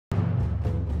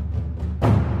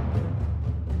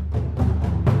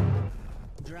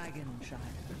dragon, Shire.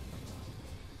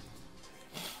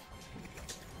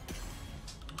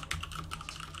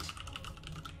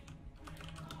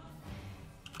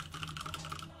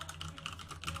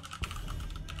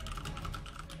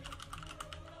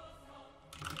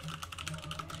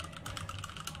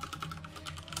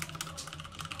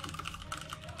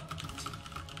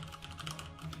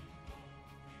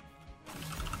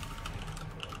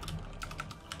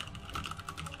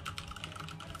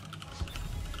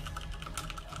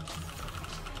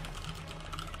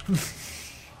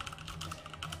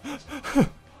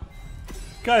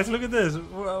 Guys, look at this.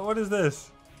 What is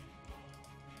this?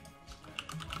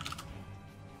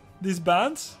 These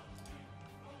bands?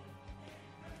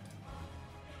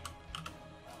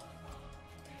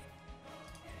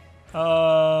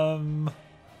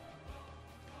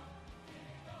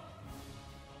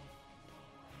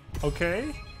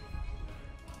 Okay.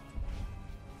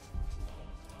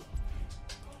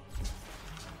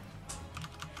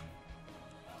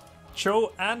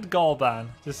 Cho and Gul'dan.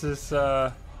 This is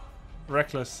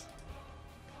reckless.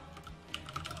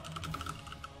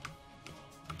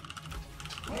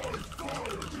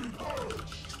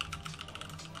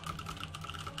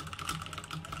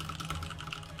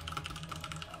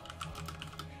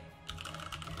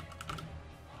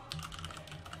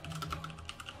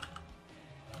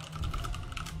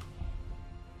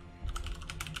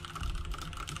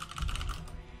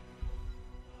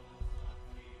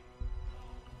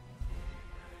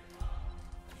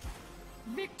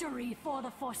 Victory for the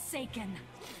Forsaken.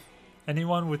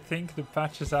 Anyone would think the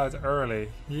patch is out early.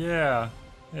 Yeah,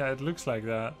 it looks like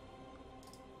that.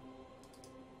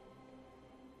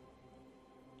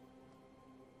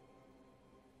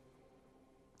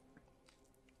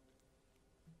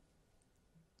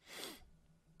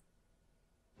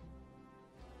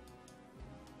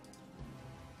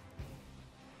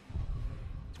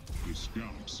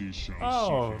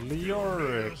 Oh,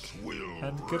 Leoric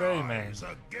and Greymane.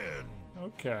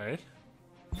 Okay.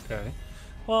 Okay.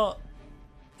 Well,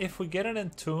 if we get an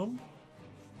Entomb,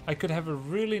 I could have a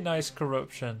really nice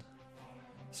Corruption.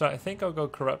 So I think I'll go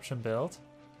Corruption build.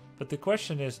 But the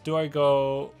question is, do I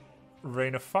go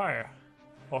Rain of Fire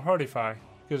or Horrify?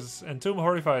 Because Entomb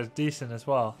Horrify is decent as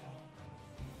well.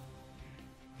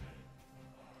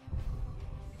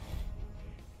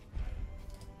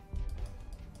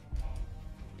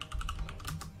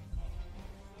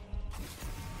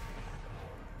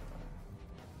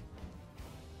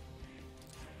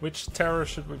 Which terror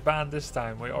should we ban this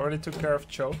time? We already took care of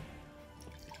Cho.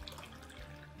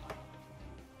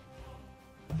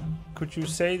 Could you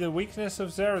say the weakness of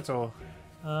Zeratul?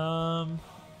 Low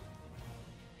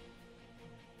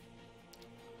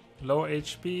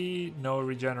HP, no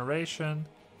regeneration.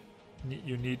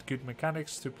 You need good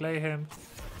mechanics to play him.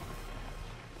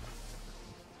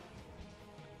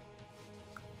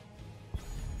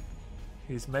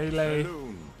 He's melee.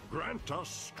 Grant us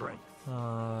strength.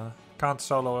 Can't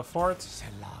solo a fort.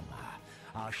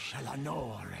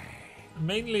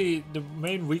 Mainly, the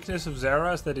main weakness of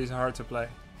Zera is that he's hard to play.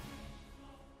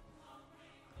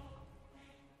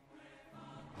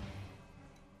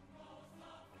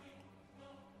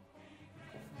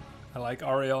 I like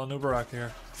Ariel and Uberak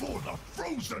here. For the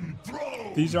frozen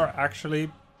throne. These are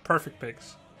actually perfect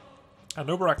picks. And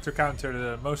Uberak to counter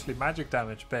the mostly magic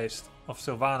damage based of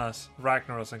Sylvanas,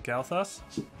 Ragnaros and Kel'Thas.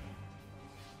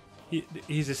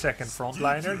 He's a second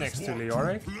frontliner next to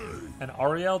Leoric. And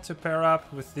Ariel to pair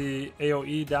up with the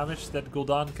AoE damage that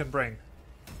Gul'dan can bring.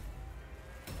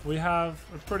 We have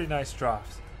a pretty nice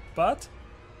draft. But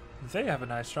they have a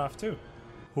nice draft too.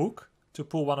 Hook to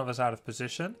pull one of us out of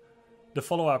position. The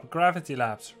follow-up Gravity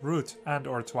Lapse, Root and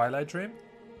or Twilight Dream.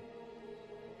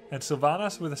 And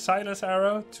Sylvanas with a Silence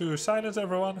Arrow to silence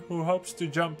everyone who hopes to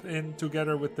jump in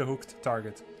together with the hooked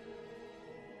target.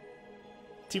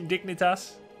 Team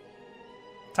Dignitas.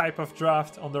 Type of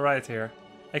draft on the right here.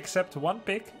 Except one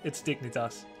pick, it's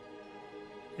Dignitas.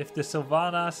 If the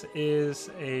Sylvanas is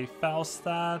a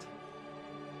Falstad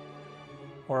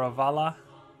or a Vala.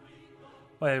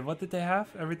 Wait, what did they have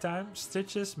every time?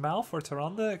 Stitches, Malf or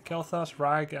Tyrande, Kel'Thas,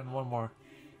 Rag and one more.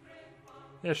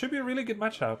 Yeah, should be a really good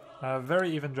matchup.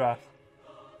 Very even draft.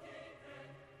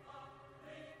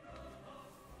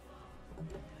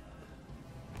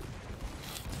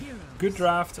 Good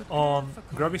draft on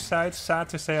Grubby's side. Sad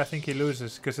to say I think he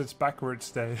loses because it's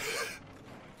backwards day.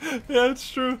 Yeah, it's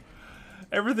true.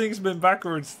 Everything's been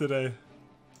backwards today.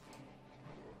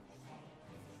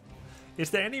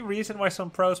 Is there any reason why some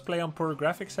pros play on poor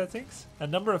graphic settings? A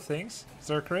number of things.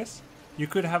 Zerkris, you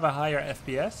could have a higher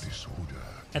FPS.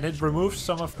 And it removes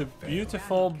some of the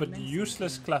beautiful but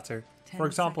useless clutter. For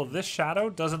example, this shadow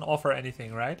doesn't offer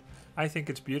anything, right? I think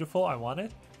it's beautiful, I want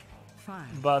it.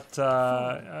 But,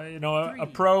 you know, a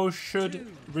pro should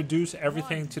reduce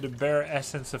everything to the bare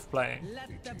essence of playing.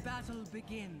 Let the battle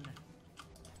begin.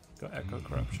 Go Echo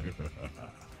Corruption.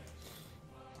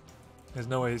 There's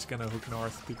no way he's gonna hook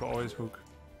north. People always hook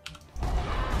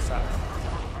south.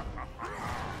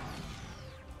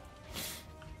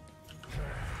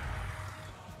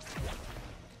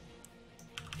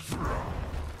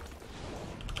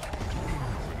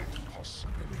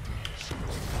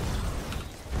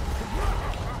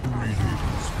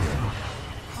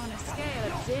 On a scale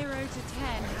of 0 to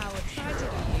 10, how excited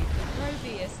are you for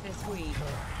Provius this week?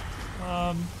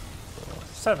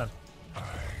 7.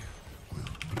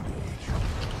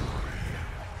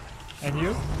 And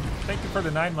you? Thank you for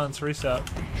the 9 months reset.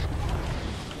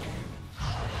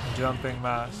 Jumping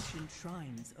mass. Ancient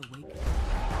shrines awaken. Hold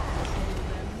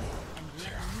them and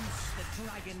let loose the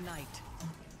dragon knight.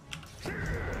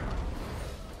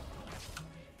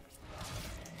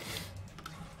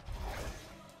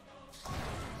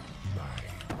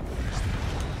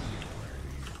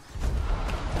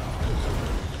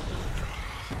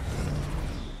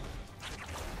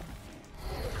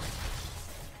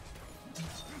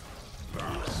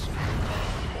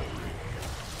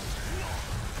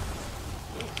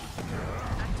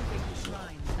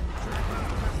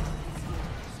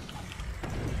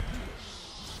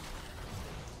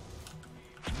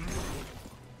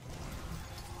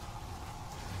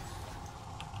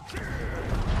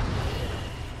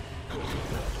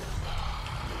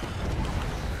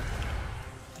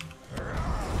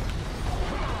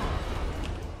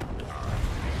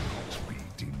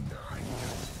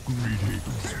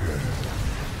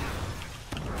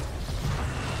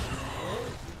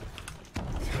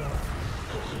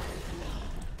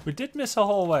 We did miss a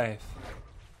whole wave.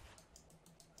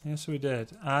 Yes, we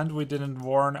did. And we didn't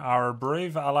warn our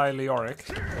brave ally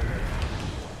Leoric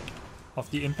of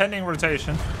the impending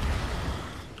rotation.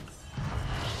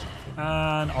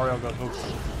 And Oriel got hooked.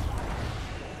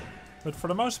 But for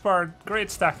the most part, great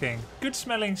stacking. Good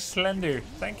smelling Slender.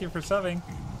 Thank you for subbing.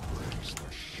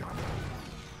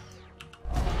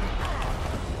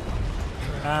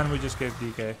 And we just gave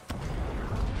DK.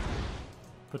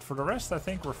 But for the rest, I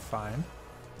think we're fine.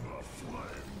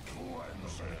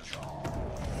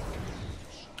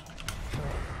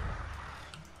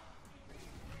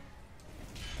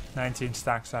 19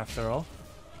 stacks after all.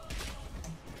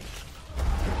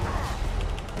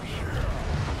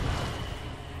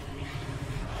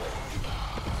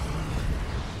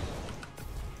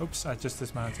 Oops, I just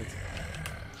dismounted.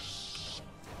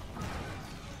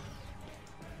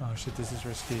 Oh shit, this is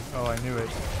risky. Oh, I knew it.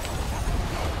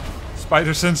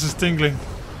 Spider sense is tingling.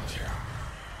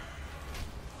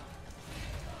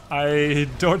 I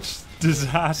dodged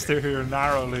disaster here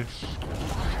narrowly.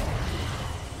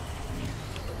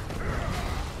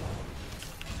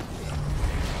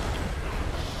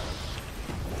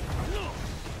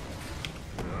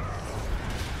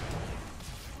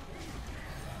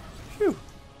 Phew.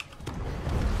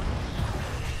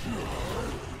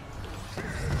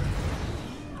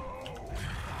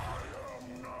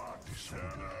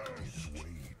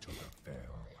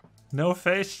 No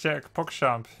face check,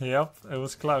 Pogchamp. Yep, it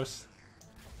was close.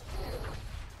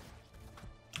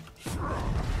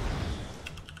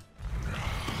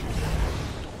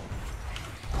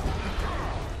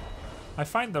 I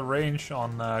find the range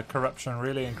on Corruption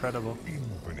really incredible.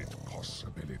 Infinite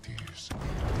possibilities.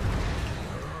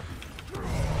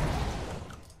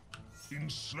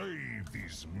 Enslave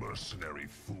these mercenary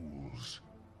fools.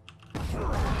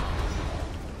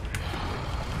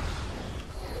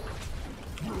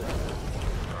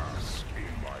 Bask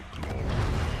in my glory.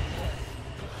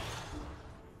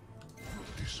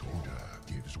 Disorder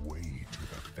gives way to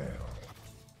the fell.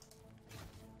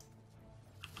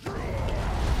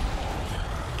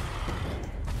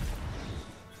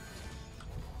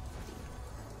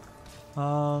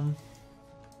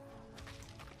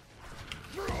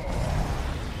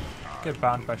 Get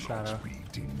bound by Shadow.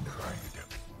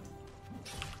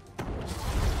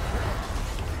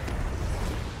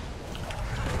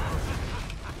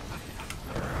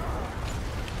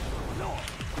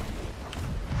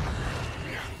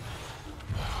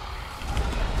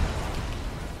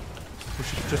 We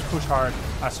should just push hard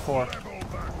as 4.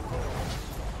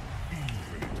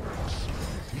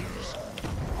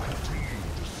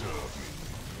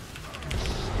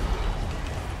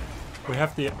 We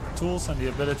have the tools and the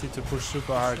ability to push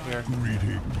super hard here.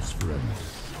 Greetings,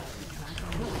 friends.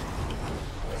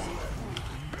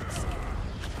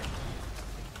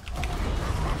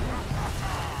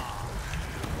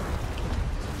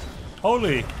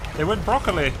 Holy, they went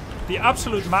broccoli. The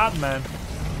absolute madman.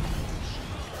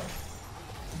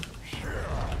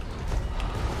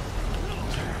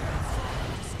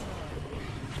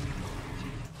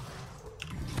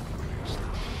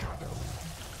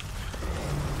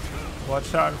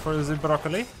 Watch out for the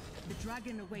broccoli. The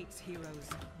dragon awaits, heroes.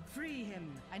 Free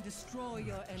him and destroy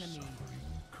your enemy.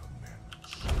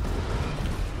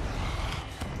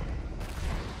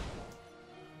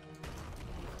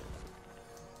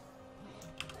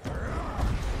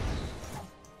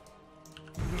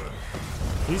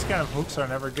 These kind of hooks are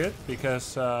never good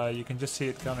because you can just see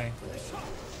it coming.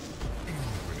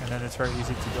 And then it's very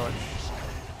easy to dodge.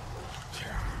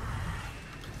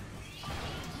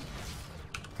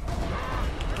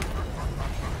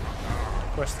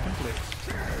 Quest complete.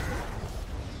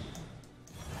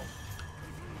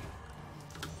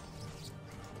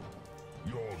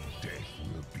 Your death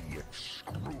will be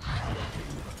excruciating.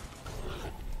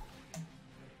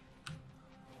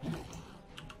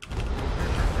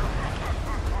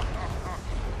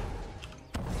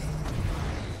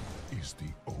 Is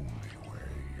the only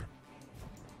way.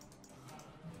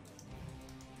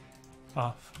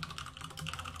 Off.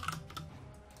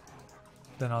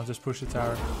 Then I'll just push the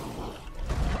tower.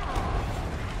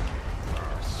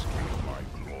 My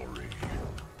glory.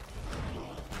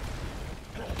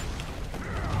 A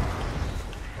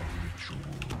ritual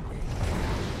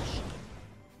begins.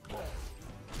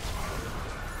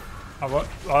 What?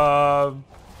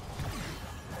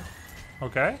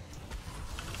 Okay.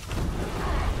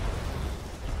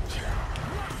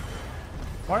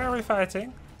 Why are we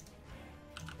fighting?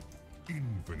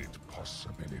 Infinite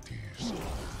possibilities.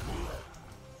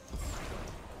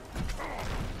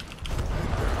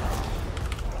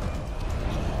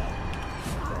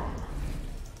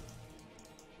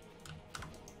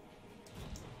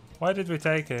 Why did we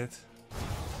take it?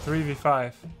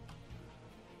 3v5.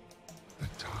 The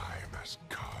time has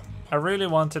come. I really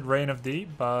wanted Reign of D,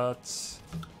 but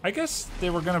I guess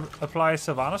they were gonna apply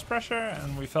Sylvanas pressure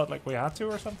and we felt like we had to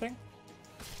or something.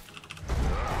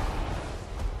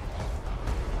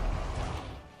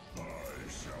 I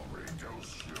shall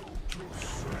reduce you to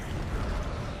sin.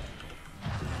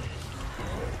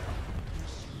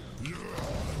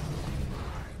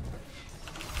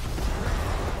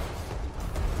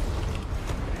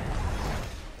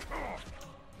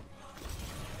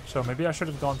 So maybe I should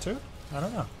have gone too? I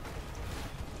don't know.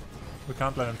 We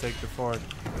can't let him take the fort.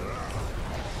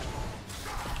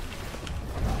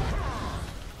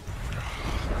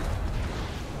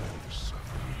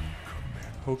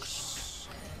 Hooks.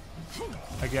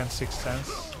 Again, 6th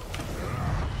sense.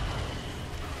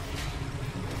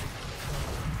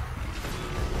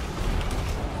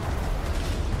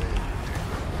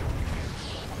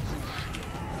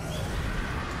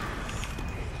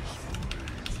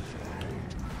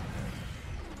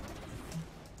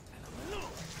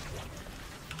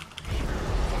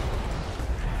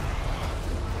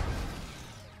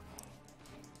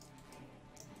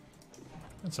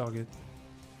 It's all good.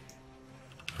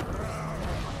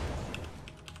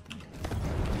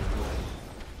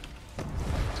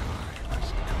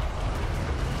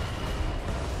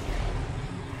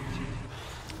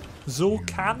 Zul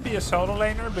can be a solo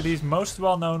laner, but he's most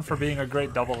well known for being a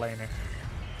great double laner.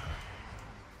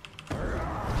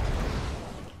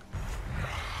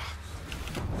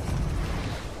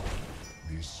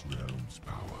 This realm's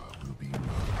power will be mine.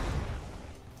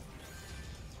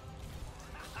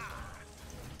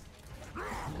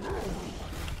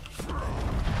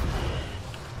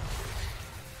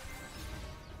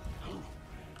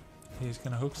 He's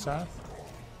gonna hook south.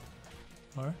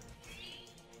 Or?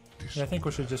 Yeah, I think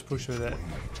we should just push with it.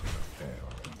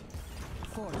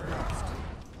 Fort lost.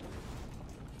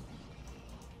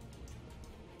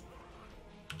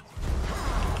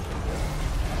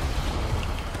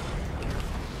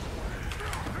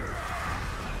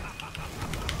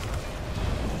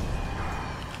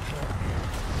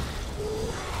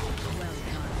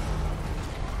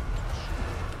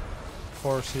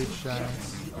 Four siege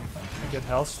giants. I get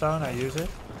Hellstone, I use it.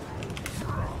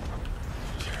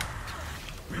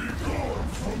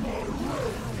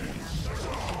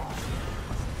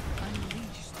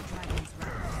 Unleash the dragon's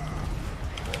wrath.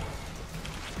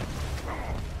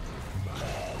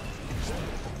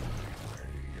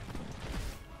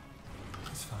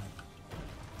 It's fine.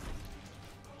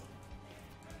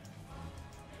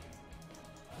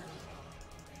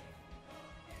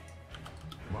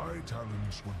 My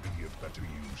talents would be of better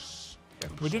use.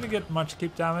 We didn't get much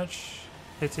keep damage.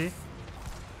 Hitty.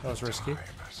 That was risky. Time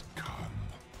has come.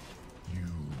 You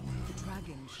will. The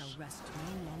dragon shall rest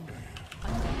no longer.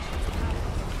 Unleash its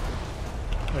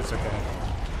power. It's okay.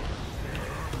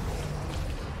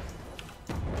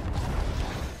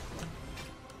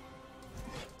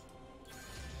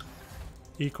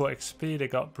 equal XP. They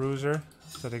got Bruiser,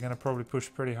 so they're gonna probably push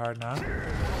pretty hard now.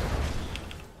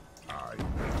 I will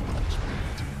not be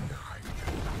denied.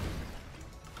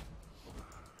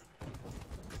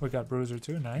 We got Bruiser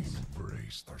too, nice.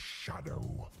 Embrace the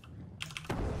shadow.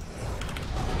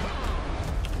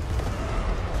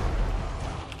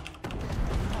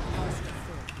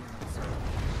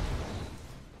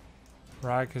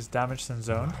 Raik is damaged in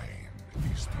zone.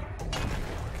 Mine is the only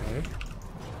Okay.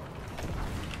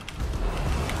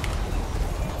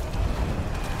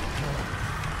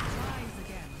 Rise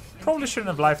again. Probably shouldn't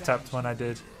have life tapped when I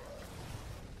did.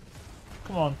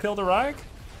 Come on, kill the Raik.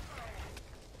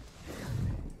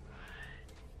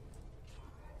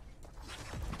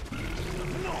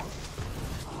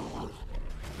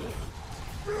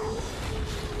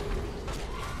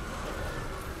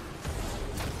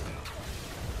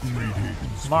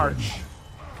 March.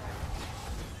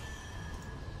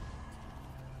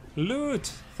 Loot!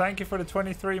 Thank you for the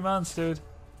 23 months, dude.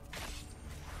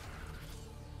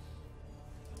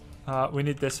 We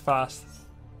need this fast.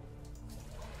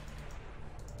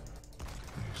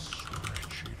 This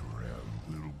wretched realm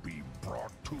will be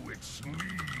brought to its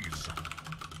knees.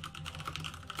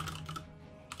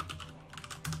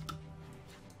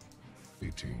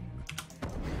 Fitting.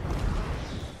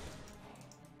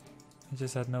 I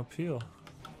just had no peel.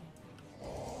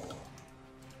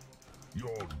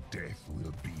 Your death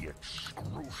will be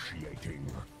excruciating.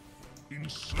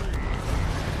 Enslave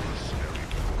mercenary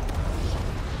foes.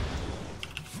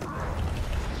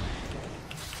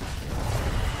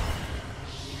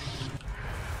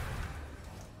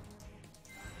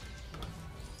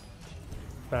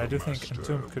 But I do think Master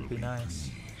Entomb could will be nice.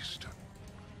 pleased.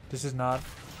 This is not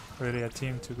really a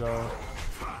team to go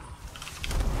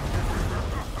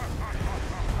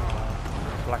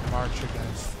Black March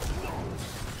against.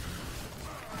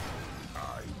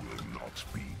 I will not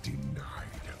be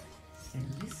denied.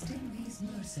 Enlisting these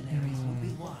mercenaries will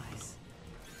be wise.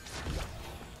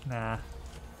 Nah.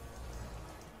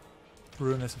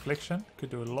 Ruinous Affliction could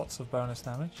do lots of bonus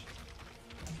damage.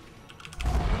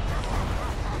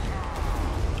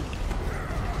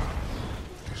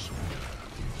 Disorder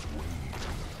gives way to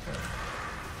the earth.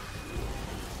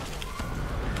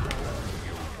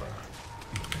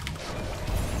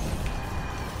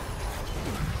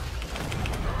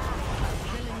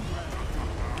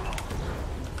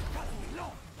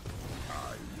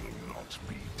 I will not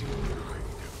be denied.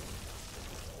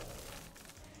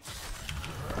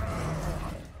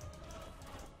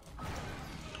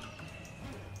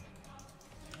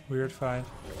 Weird fight.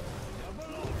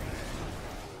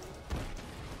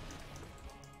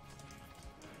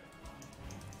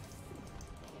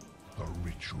 The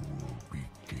ritual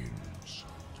begins.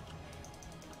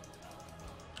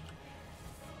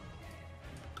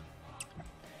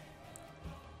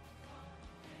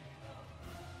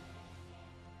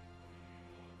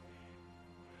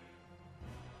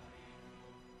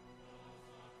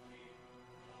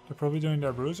 They're probably doing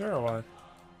their bruiser or what?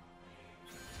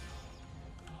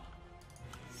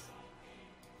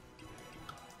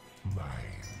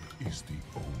 Mine is the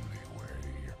only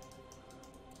way.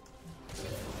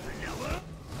 Disorder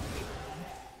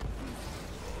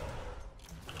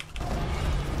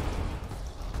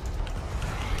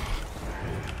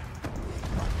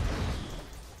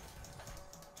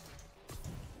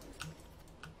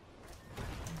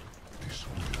gives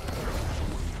way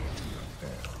to the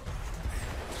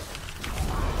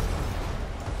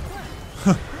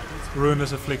earth.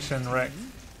 Ruinous Affliction wrecked.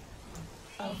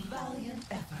 A valiant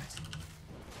effort.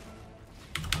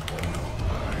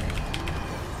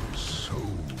 So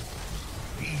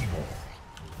evil.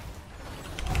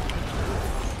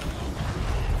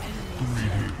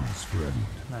 Greetings, friend.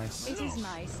 Nice. It is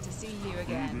nice to see you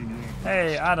again.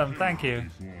 Hey, Adam, thank you.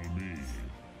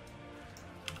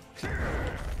 This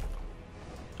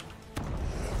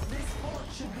fort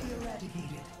should be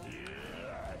eradicated.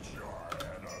 Let your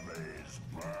enemies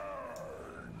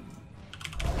burn.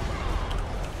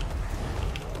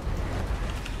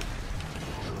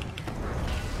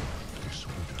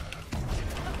 Disorder.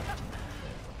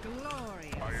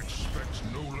 Glorious. I expect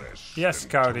no less. Yes, than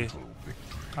Cowdy. total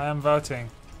victory. I am voting.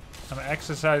 I'm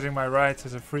exercising my rights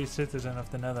as a free citizen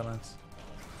of the Netherlands.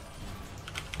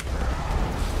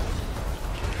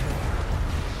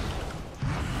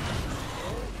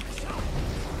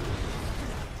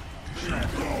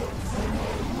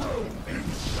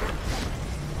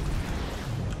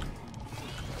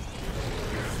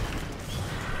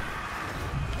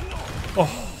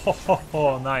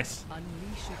 Oh, nice.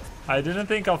 Unleash its I didn't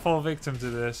think I'll fall victim to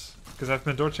this, because I've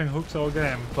been dodging hooks all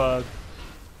game, but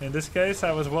In this case,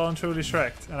 I was well and truly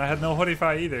shreked, and I had no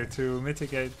Horify either to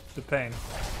mitigate the pain.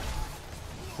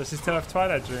 Does he still have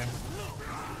Twilight Dream?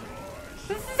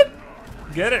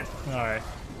 Get it! Alright.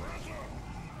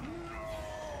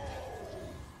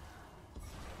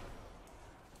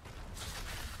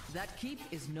 That keep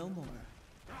is no more.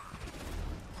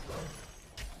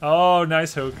 Oh,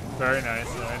 nice hook. Very nice,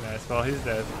 very nice. Well, he's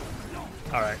dead.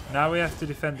 Alright, now we have to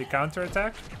defend the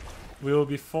counterattack. We will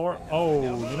be Oh,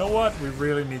 you know what? We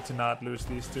really need to not lose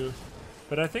these two.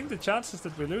 But I think the chances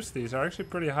that we lose these are actually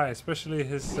pretty high, especially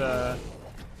his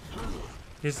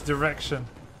direction.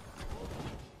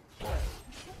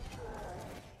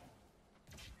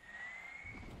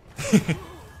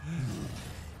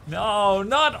 No,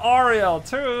 not Ariel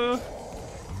too!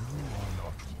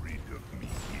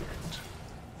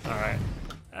 Alright.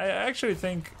 I actually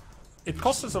think it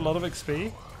costs us a lot of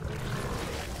XP.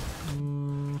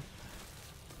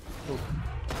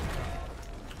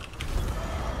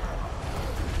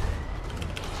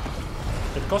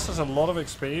 It cost us a lot of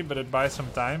XP, but it buys some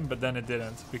time, but then it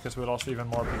didn't, because we lost even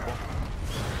more people.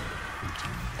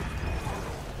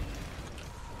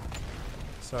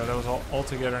 So that was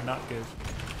altogether not good.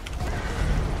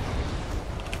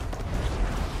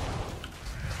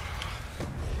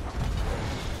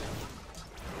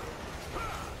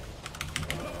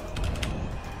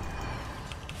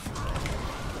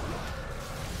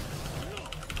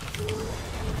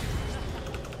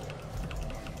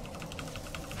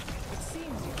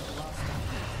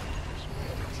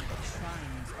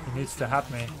 He needs to hat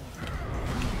me.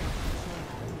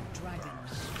 Dragon.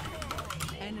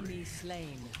 Enemy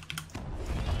slain.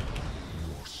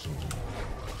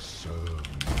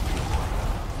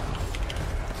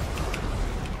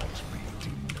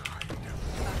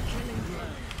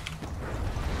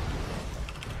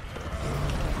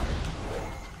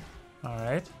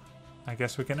 Alright. I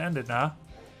guess we can end it now.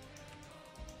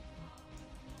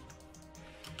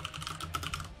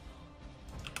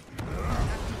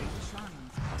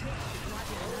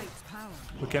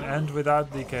 We can end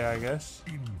without DK, I guess.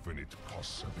 Infinite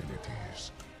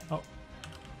possibilities. Oh.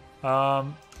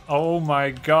 Oh my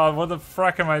god, what the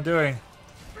frack am I doing?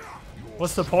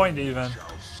 What's the point even?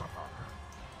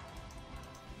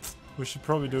 We should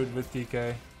probably do it with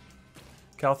DK.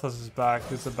 Kalthus is back,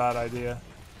 it's a bad idea.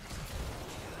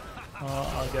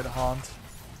 I'll get haunt.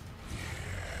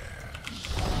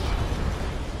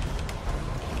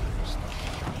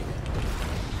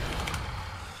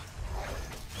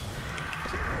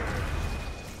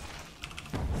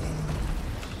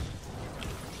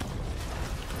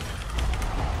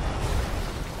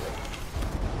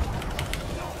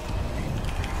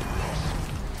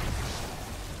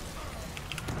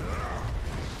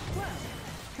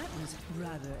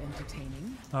 Rather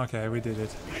entertaining. Okay, we did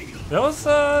it. That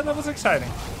was exciting.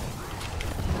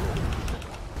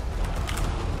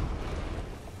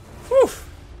 Whew.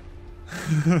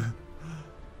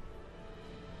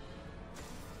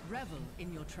 Revel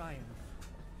in your triumph.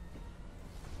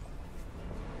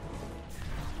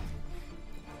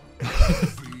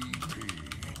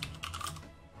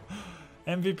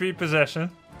 MVP possession.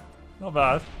 Not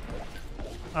bad.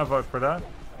 I vote for that.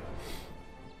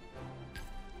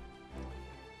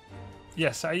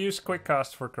 Yes, I use quick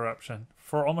cast for corruption.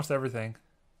 For almost everything.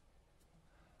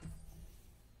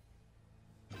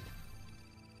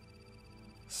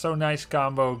 So nice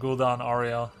combo, Gul'dan,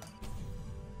 Ariel.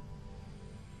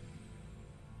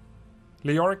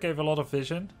 Leoric gave a lot of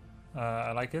vision.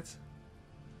 I like it.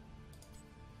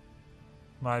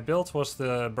 My build was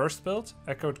the burst build.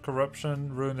 Echoed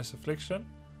Corruption, Ruinous Affliction.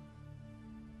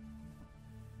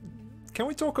 Can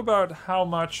we talk about how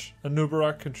much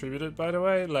Anubarak contributed, by the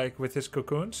way, like with his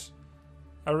cocoons?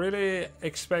 I really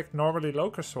expect normally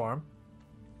Locust Swarm,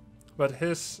 but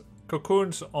his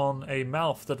cocoons on a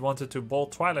Malf that wanted to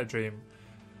bolt Twilight Dream,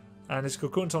 and his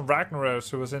cocoons on Ragnaros,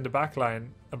 who was in the backline,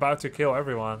 about to kill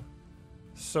everyone.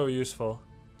 So useful.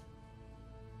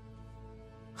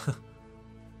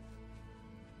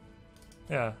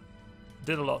 Yeah,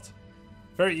 did a lot.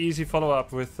 Very easy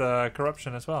follow-up with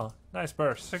corruption as well. Nice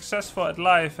burst. Successful at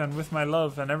life and with my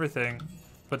love and everything.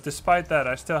 But despite that,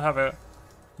 I still have a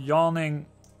yawning,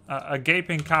 a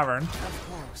gaping cavern.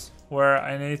 Where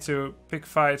I need to pick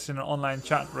fights in an online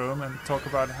chat room and talk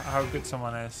about how good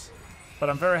someone is. But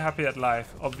I'm very happy at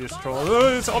life. Obvious troll.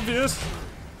 Oh, it's obvious!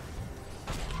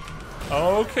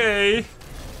 Okay.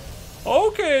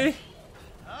 Okay.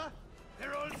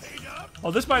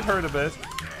 Oh, this might hurt a bit.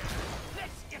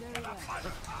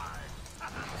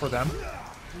 For them.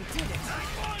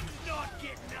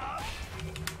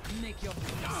 Make your